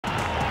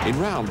In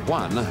round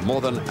one,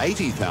 more than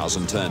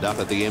 80,000 turned up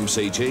at the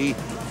MCG,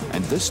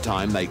 and this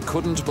time they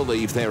couldn't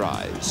believe their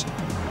eyes.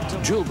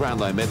 Dual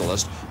Brownlow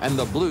medalist and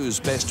the Blues'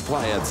 best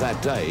player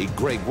that day,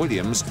 Greg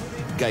Williams,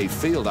 gave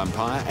field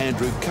umpire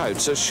Andrew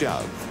Coates a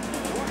shove.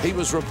 He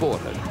was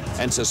reported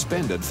and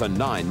suspended for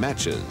 9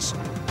 matches.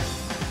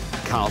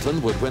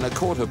 Carlton would win a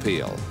court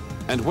appeal,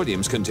 and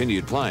Williams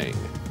continued playing.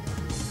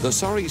 The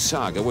sorry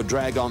saga would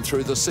drag on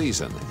through the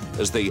season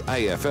as the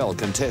AFL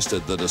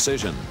contested the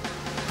decision.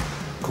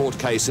 Court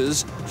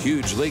cases,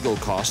 huge legal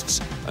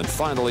costs, and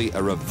finally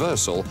a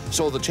reversal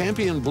saw the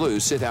champion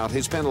Blues sit out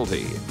his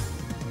penalty.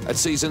 At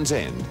season's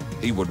end,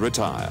 he would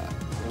retire.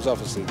 It was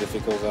obviously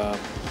difficult.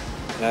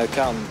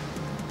 Carlton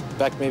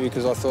backed me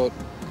because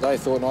they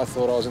thought and I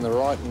thought I was in the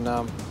right, and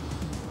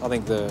I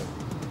think the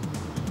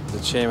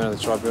chairman of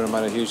the tribunal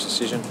made a huge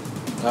decision,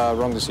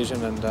 wrong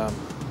decision, and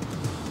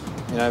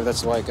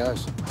that's the way it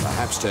goes.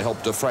 Perhaps to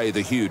help defray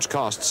the huge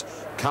costs,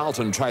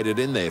 Carlton traded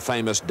in their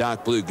famous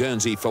dark blue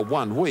Guernsey for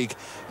 1 week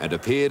and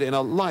appeared in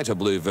a lighter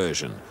blue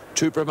version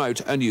to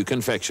promote a new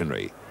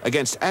confectionery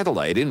against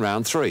Adelaide in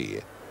round 3.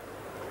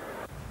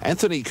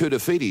 Anthony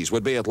Koutoufides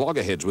would be at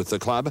loggerheads with the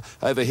club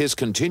over his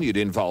continued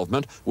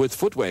involvement with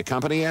footwear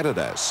company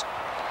Adidas.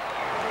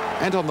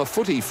 And on the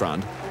footy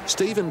front,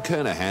 Stephen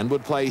Kernahan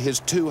would play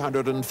his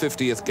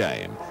 250th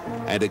game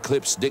and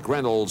eclipse Dick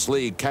Reynolds'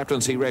 league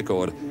captaincy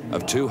record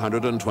of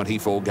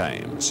 224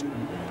 games.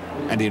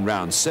 And in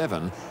round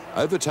 7,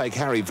 overtake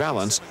Harry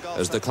Vallance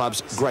as the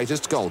club's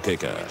greatest goal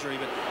kicker.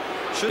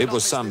 It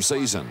was some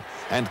season,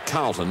 and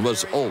Carlton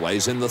was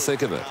always in the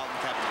thick of it.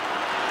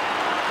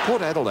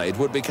 Port Adelaide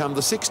would become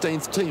the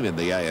 16th team in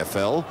the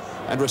AFL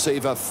and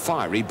receive a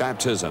fiery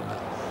baptism.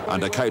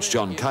 Under coach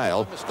John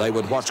Cale, they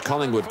would watch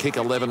Collingwood kick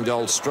 11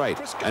 goals straight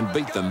and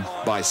beat them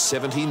by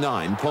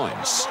 79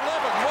 points.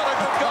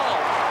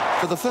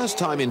 For the first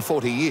time in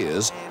 40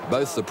 years,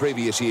 both the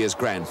previous year's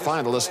grand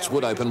finalists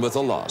would open with a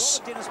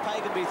loss.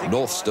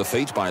 North's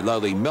defeat by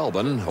lowly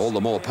Melbourne, all the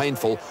more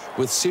painful,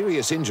 with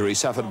serious injury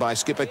suffered by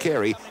skipper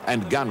Carey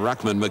and gun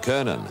ruckman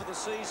McKernan.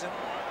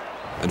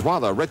 And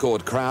while a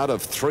record crowd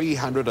of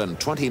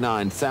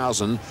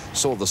 329,000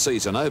 saw the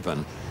season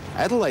open,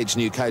 Adelaide's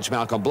new coach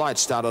Malcolm Blight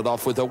started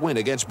off with a win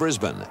against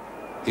Brisbane.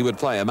 He would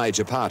play a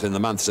major part in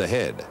the months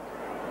ahead.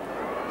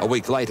 A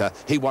week later,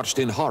 he watched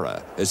in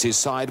horror as his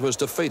side was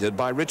defeated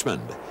by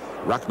Richmond.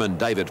 Ruckman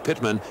David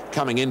Pittman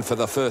coming in for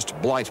the first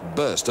Blight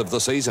burst of the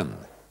season.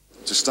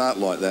 To start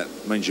like that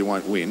means you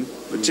won't win,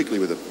 particularly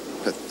with a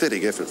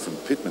pathetic effort from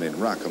Pittman in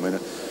ruck. I mean,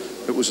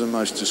 it was the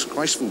most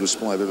disgraceful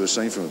display I've ever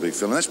seen from a big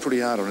fella. And that's pretty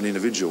hard on an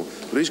individual,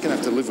 but he's going to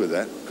have to live with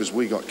that because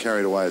we got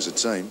carried away as a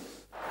team.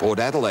 Port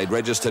Adelaide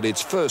registered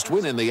its first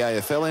win in the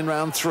AFL in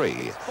round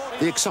 3.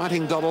 The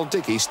exciting Donald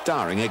Dickey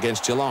starring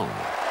against Geelong.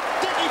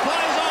 Dickey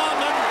plays on,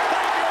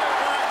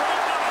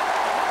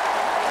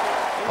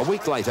 and a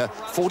week later,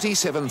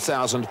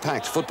 47,000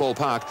 packed Football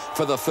Park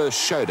for the first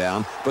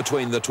showdown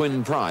between the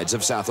twin prides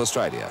of South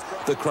Australia,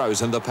 the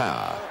Crows and the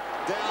Power.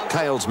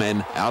 Cale's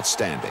men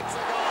outstanding.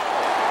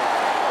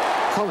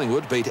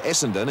 Collingwood beat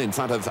Essendon in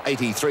front of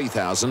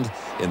 83,000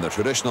 in the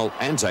traditional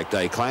Anzac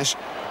Day clash,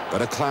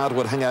 but a cloud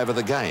would hang over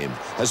the game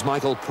as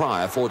Michael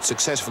Pryor fought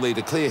successfully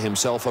to clear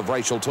himself of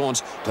racial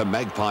taunts to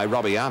Magpie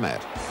Robbie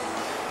Ahmat.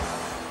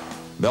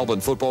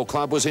 Melbourne Football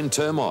Club was in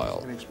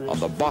turmoil. On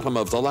the bottom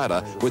of the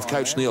ladder, with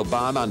coach Neil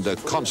Baum under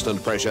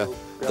constant pressure,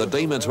 the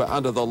Demons were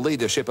under the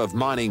leadership of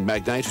mining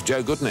magnate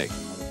Joe Goodnick.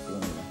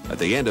 At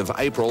the end of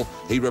April,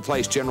 he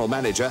replaced general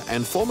manager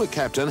and former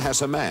captain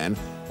Hassan Mann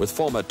with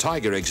former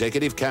Tiger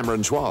executive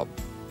Cameron Schwab.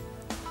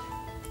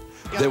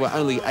 There were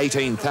only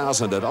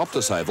 18,000 at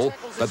Optus Oval,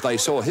 but they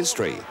saw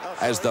history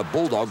as the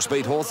Bulldogs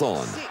beat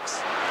Hawthorn.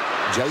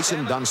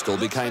 Jason Dunstall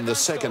became the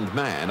second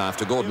man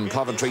after Gordon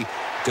Coventry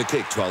to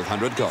kick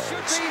 1,200 goals.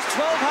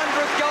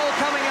 1,200th goal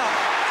coming up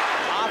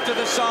after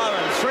the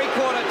siren.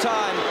 3/4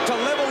 time to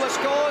level the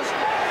scores.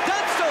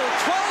 Dunstall,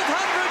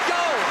 1,200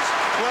 goals.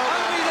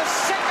 Only the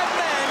second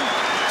man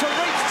to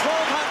reach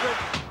 1,200.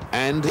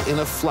 And in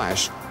a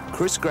flash,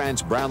 Chris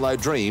Grant's Brownlow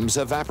dreams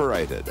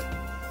evaporated.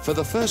 For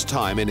the first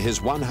time in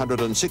his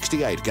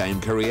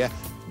 168-game career,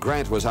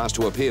 Grant was asked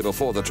to appear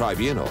before the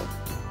tribunal.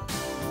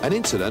 An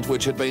incident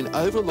which had been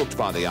overlooked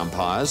by the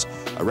umpires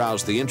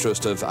aroused the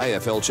interest of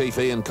AFL chief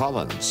Ian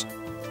Collins.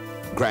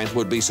 Grant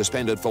would be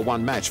suspended for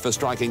 1 match for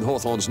striking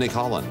Hawthorn's Nick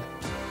Holland.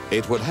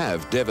 It would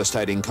have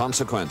devastating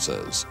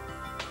consequences.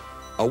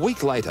 A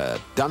week later,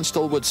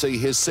 Dunstall would see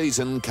his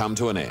season come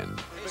to an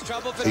end.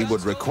 He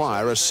would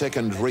require a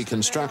second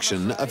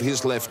reconstruction of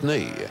his left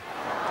knee.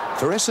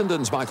 For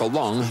Essendon's Michael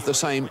Long, the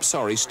same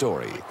sorry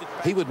story.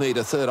 He would need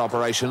a third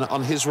operation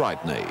on his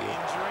right knee.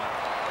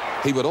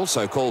 He would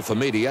also call for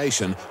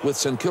mediation with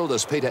St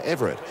Kilda's Peter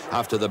Everett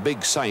after the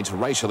Big Saint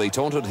racially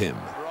taunted him.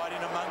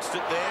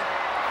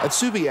 At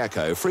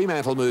Subiaco,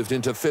 Fremantle moved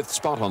into 5th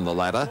spot on the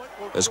ladder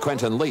as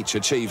Quentin Leach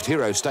achieved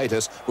hero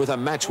status with a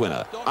match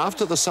winner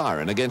after the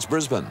siren against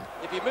Brisbane.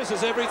 if he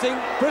misses everything,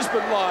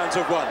 Brisbane Lions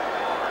have won.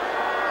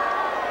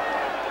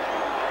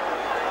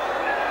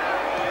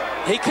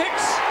 He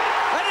kicks,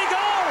 and he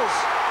goes!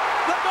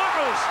 The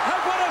Buckles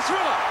have won a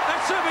thriller at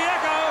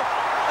Subiaco,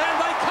 and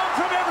they come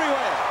from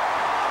everywhere.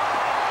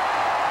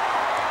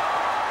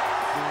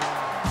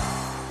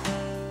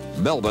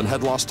 Melbourne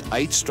had lost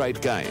 8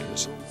 straight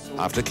games.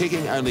 After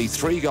kicking only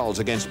 3 goals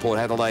against Port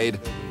Adelaide,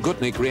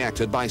 Gutnick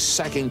reacted by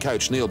sacking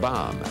coach Neil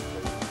Baum.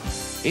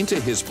 Into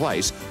his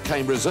place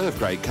came reserve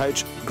grade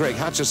coach Greg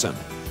Hutchison,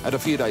 and a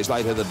few days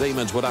later the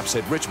Demons would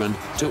upset Richmond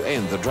to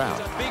end the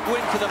drought. A big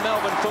win for the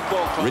Melbourne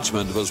Football Club.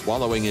 Richmond was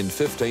wallowing in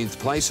 15th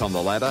place on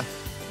the ladder,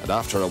 and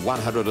after a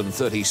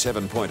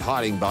 137-point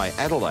hiding by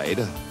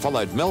Adelaide,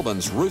 followed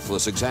Melbourne's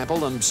ruthless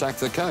example and sacked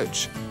the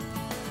coach.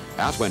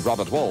 Out went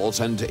Robert Walls,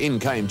 and in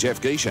came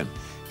Jeff Geeshan,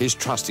 his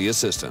trusty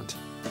assistant.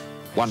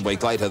 1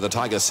 week later, the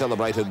Tigers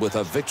celebrated with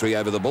a victory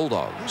over the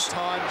Bulldogs.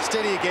 Time,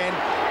 steady again,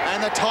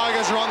 and the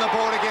Tigers are on the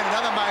board again.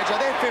 Another major,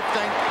 they're 15th,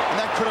 and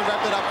that could have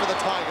wrapped it up for the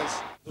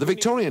Tigers. The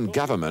Victorian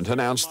government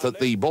announced that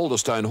the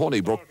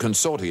Balderstone-Hornibrook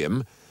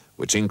Consortium,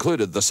 which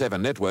included the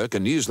Seven Network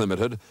and News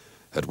Limited,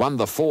 had won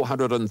the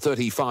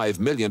 $435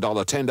 million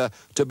tender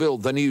to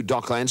build the new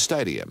Dockland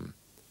Stadium.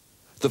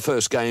 The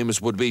first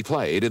games would be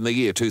played in the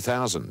year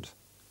 2000.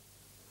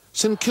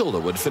 St Kilda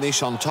would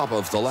finish on top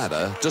of the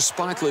ladder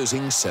despite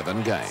losing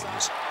 7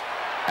 games.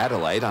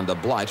 Adelaide under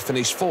Blight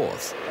finished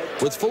 4th,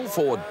 with full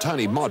forward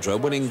Tony Modra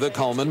winning the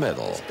Coleman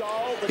Medal.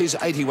 His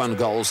 81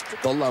 goals,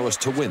 the lowest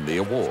to win the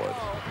award.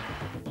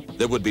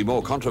 There would be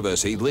more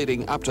controversy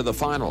leading up to the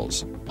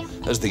finals,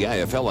 as the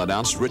AFL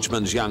announced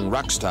Richmond's young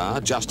ruck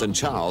star, Justin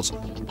Charles,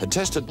 had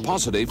tested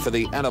positive for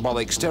the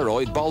anabolic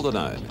steroid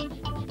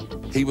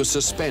boldenone. He was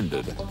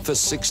suspended for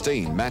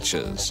 16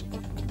 matches.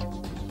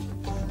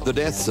 The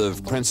death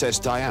of Princess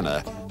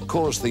Diana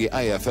caused the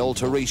AFL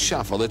to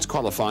reshuffle its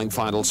qualifying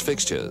finals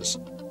fixtures.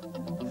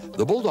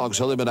 The Bulldogs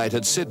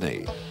eliminated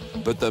Sydney,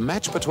 but the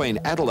match between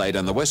Adelaide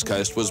and the West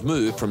Coast was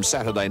moved from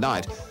Saturday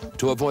night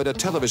to avoid a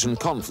television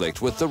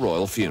conflict with the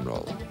royal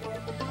funeral.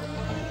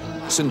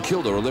 St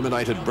Kilda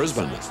eliminated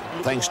Brisbane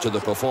thanks to the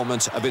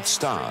performance of its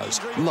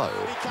stars,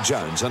 Lowe,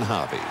 Jones and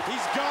Harvey.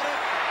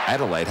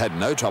 Adelaide had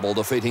no trouble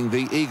defeating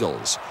the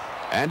Eagles,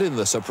 and in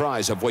the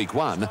surprise of week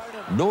 1,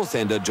 North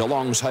ended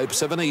Geelong's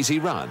hopes of an easy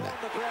run.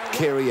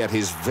 Carey at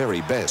his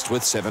very best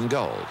with 7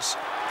 goals.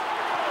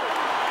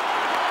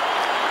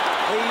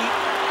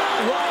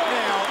 Right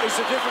now is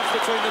the difference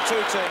between the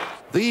two teams.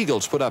 The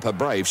Eagles put up a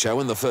brave show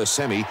in the first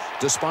semi,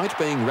 despite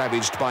being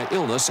ravaged by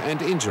illness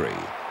and injury.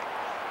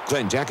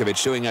 Glenn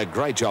Jakovich doing a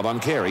great job on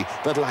Carey,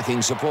 but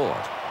lacking support.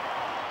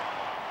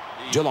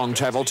 Geelong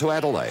travelled to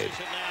Adelaide.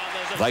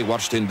 They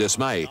watched in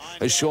dismay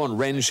as Sean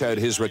Wren showed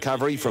his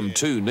recovery from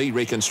 2 knee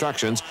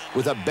reconstructions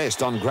with a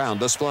best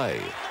on-ground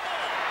display.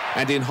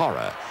 And in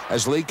horror,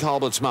 as Lee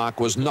Colbert's mark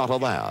was not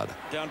allowed.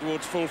 Down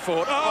towards full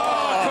forward.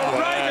 Oh,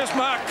 courageous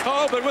Mark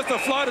Colbert with the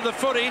flight of the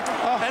footy.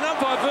 And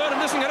umpire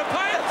Vernon isn't going to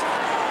pay it.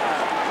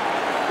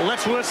 Well,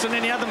 that's worse than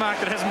any other mark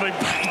that hasn't been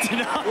paid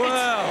tonight.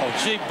 Well,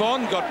 gee,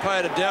 Bond got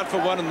paid a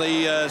doubtful one in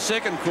the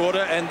second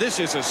quarter, and this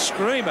is a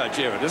screamer,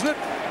 Gerard, isn't it?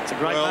 It's a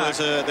great mark.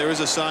 There is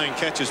a saying,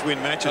 catches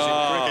win matches in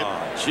cricket.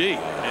 Gee.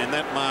 And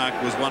that mark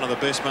was one of the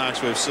best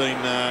marks we've seen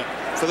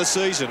for the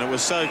season. It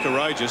was so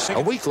courageous.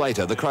 A week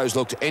later, the Crows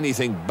looked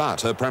anything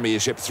but a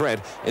premiership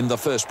threat in the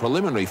first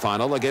preliminary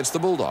final against the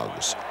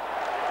Bulldogs.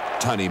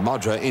 Tony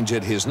Modra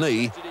injured his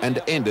knee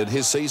and ended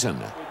his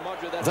season.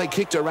 They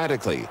kicked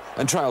erratically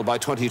and trailed by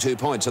 22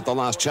 points at the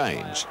last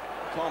change.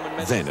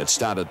 Then it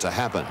started to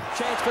happen.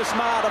 Chance for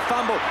Smart, a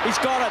fumble. He's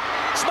got it.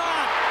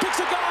 Smart kicks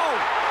a goal.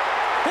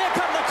 Here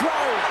come the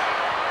Crows.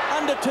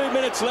 Under 2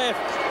 minutes left.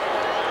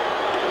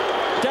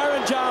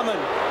 Darren Jarman.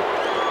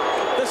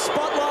 The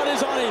spotlight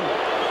is on him.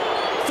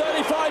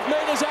 35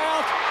 metres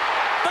out.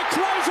 The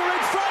Crows are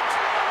in front.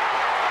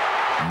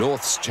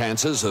 North's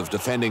chances of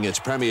defending its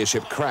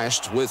premiership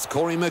crashed with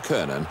Corey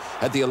McKernan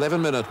at the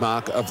 11-minute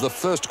mark of the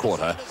first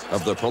quarter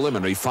of the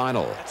preliminary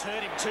final. That's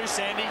hurt him too,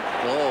 Sandy.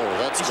 Oh,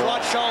 that's His great.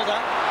 right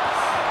shoulder.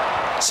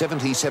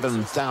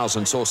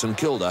 77,000 saw St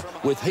Kilda,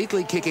 with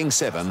Heatley kicking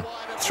 7,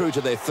 through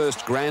to their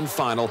first grand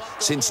final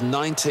since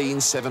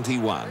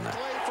 1971.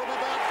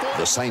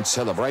 The Saints'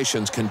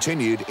 celebrations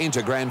continued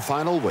into grand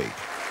final week.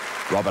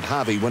 Robert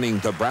Harvey winning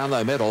the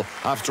Brownlow medal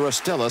after a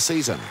stellar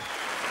season.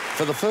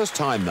 For the first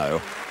time,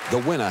 though, the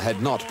winner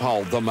had not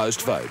polled the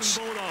most votes.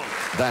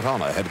 That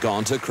honour had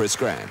gone to Chris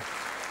Grant.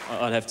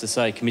 I'd have to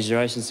say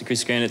commiserations to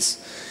Chris Grant.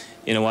 It's,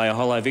 in a way, a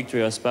hollow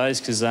victory, I suppose,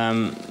 because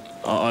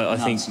I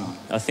think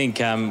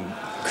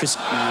Chris...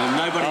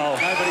 Nobody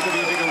could be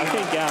a bigger winner. I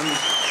think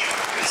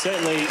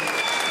certainly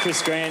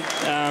Chris Grant,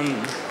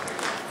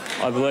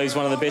 I believe, is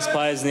one of the best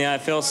players in the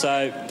AFL,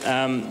 so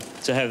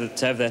to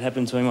have that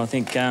happen to him, I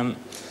think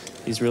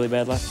is really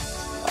bad luck.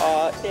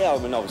 Yeah, I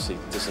mean, obviously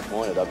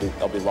disappointed.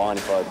 I'd be lying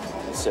if I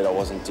said I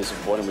wasn't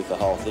disappointed with the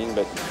whole thing,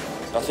 but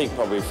I think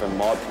probably from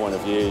my point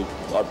of view,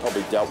 I'd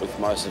probably dealt with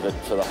most of it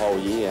for the whole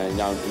year,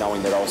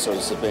 knowing that I was sort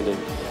of suspended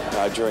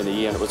during the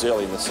year, and it was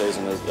early in the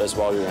season as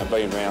well,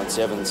 being round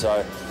 7.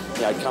 So,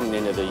 coming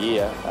into the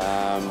year,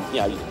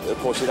 of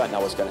course you don't know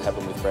what's going to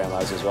happen with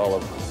Brownlows as well,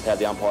 of how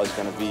the umpire's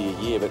going to be a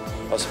year. But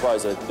I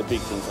suppose the big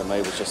thing for me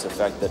was just the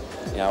fact that,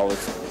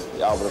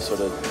 able to sort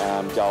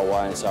of go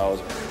away and say I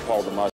was polled the most.